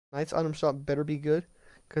Tonight's item shop better be good,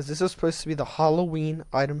 because this is supposed to be the Halloween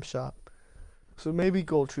item shop. So maybe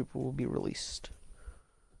Gold Trooper will be released.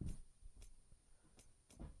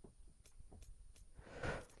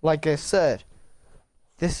 Like I said,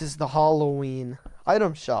 this is the Halloween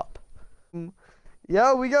item shop.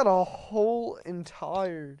 Yeah, we got a whole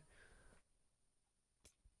entire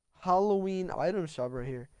Halloween item shop right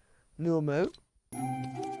here. New emote.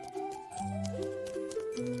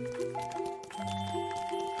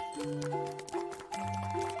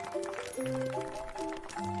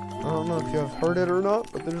 I don't know if you have heard it or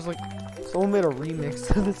not, but there's like someone made a remix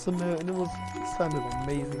to this emote and it sounded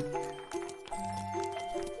amazing.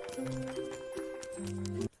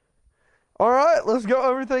 Alright, let's go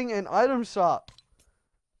everything in item shop.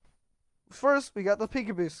 First, we got the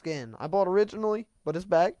Peekaboo skin. I bought originally, but it's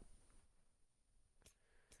back.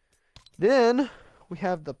 Then, we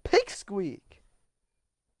have the Pig Squeak.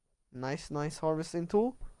 Nice harvesting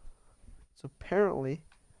tool. It's apparently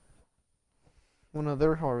one of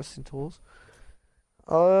their harvesting tools.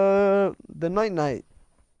 The Night,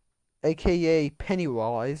 aka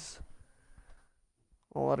Pennywise.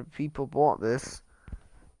 A lot of people bought this.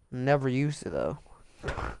 Never used it though.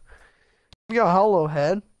 We got Hollow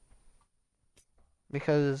Head.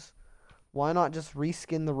 Because why not just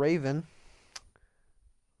reskin the Raven?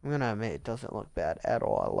 I'm gonna admit it doesn't look bad at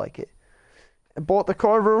all. I like it. I bought the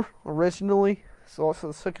Carver originally. So also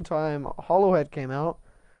the second time Hollow Head came out.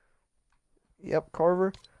 Yep,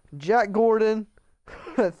 Carver. Jack Gordon.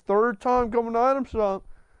 Third time coming to item shop.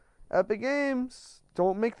 Epic Games.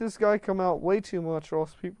 Don't make this guy come out way too much, or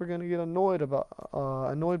else people are gonna get annoyed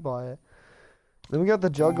by it. Then we got the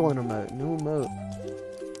juggling emote, new emote.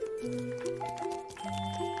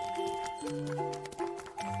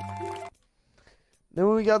 Then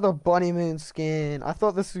we got the Bunny Moon skin. I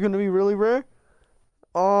thought this was gonna be really rare.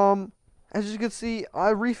 As you can see,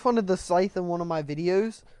 I refunded the scythe in one of my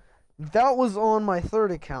videos. That was on my third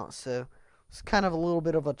account, so it's kind of a little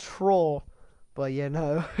bit of a troll. But yeah,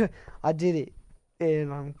 no, I did it.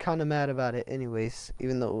 And I'm kind of mad about it anyways,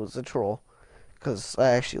 even though it was a troll. Because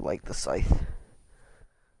I actually like the scythe.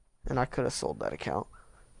 And I could have sold that account.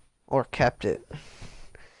 Or kept it.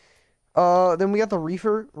 Then we got the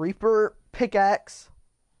Reaper pickaxe.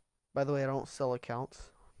 By the way, I don't sell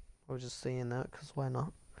accounts. I was just saying that because why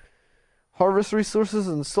not? Harvest resources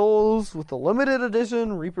and souls with the limited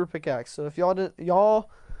edition Reaper pickaxe. So if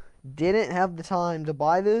y'all didn't have the time to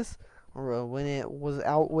buy this, or when it was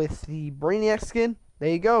out with the Brainiac skin, there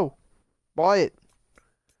you go. Buy it.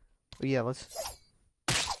 But yeah, let's...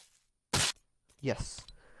 Yes.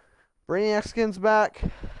 Brainiac skin's back.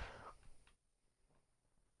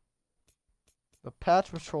 The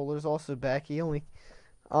Patch Patroller's also back. He only...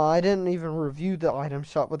 I didn't even review the item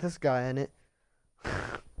shop with this guy in it.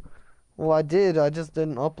 Well, I did. I just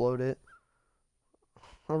didn't upload it.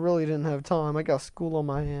 I really didn't have time. I got school on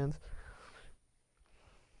my hands.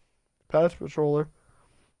 Patch Patroller.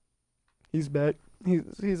 He's back.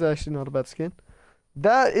 He's actually not a bad skin.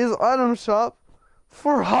 That is item shop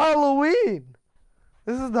for Halloween.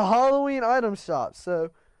 This is the Halloween item shop.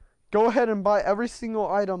 So go ahead and buy every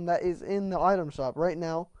single item that is in the item shop right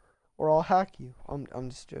now, or I'll hack you. I'm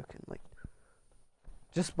just joking. Like,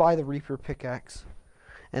 just buy the Reaper pickaxe,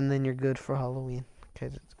 and then you're good for Halloween.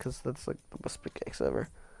 Okay, because that's like the best pickaxe ever.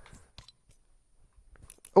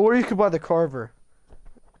 Or you could buy the Carver.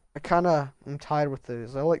 I kind of am tired with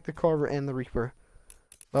those. I like the Carver and the Reaper.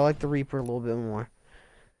 But I like the Reaper a little bit more.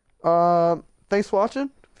 Thanks for watching.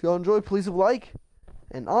 If y'all enjoyed, please leave a like.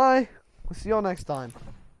 And I will see y'all next time.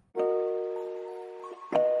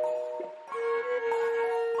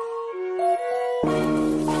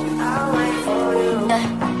 I'll wait for you.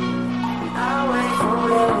 I'll wait for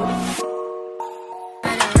you.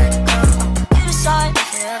 You decide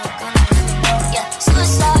if you're ever gonna